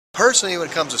Personally, when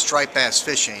it comes to striped bass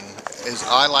fishing, is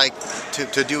I like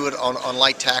to do it on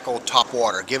light tackle, top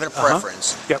water, given a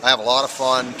preference. Yep. I have a lot of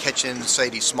fun catching, say,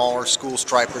 these smaller school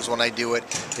stripers when I do it.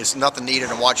 There's nothing neater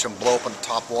than watch them blow up on the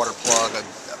top water plug. I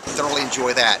thoroughly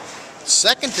enjoy that.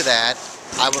 Second to that,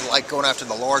 I would like going after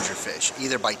the larger fish,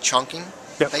 either by chunking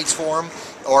baits for them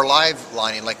or live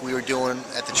lining, like we were doing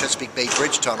at the Chesapeake Bay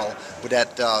Bridge Tunnel with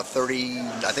that I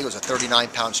think it was a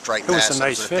 39-pound striped bass. It was a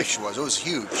nice fish. It was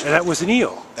huge. And that was an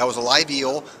eel. That was a live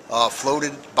eel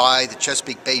floated by the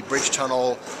Chesapeake Bay Bridge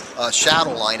Tunnel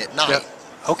shadow line at night. Yep.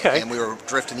 Okay. And we were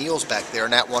drifting eels back there,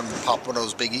 and that one popped one of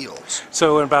those big eels.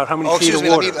 So in about how many feet of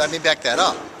water? Let me back that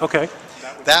up. Okay.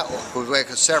 That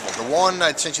was several. The one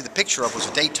I sent you the picture of was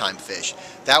a daytime fish.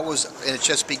 That was in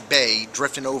Chesapeake Bay,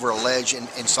 drifting over a ledge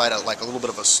inside like a little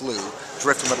bit of a slough,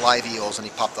 drifting with live eels, and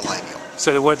he popped the live eel.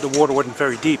 So the water wasn't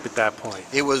very deep at that point?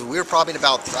 We were probably in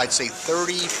about, I'd say,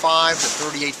 35 to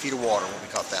 38 feet of water when we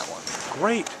caught that one.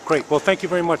 Great, great. Well, thank you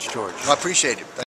very much, George. I appreciate it.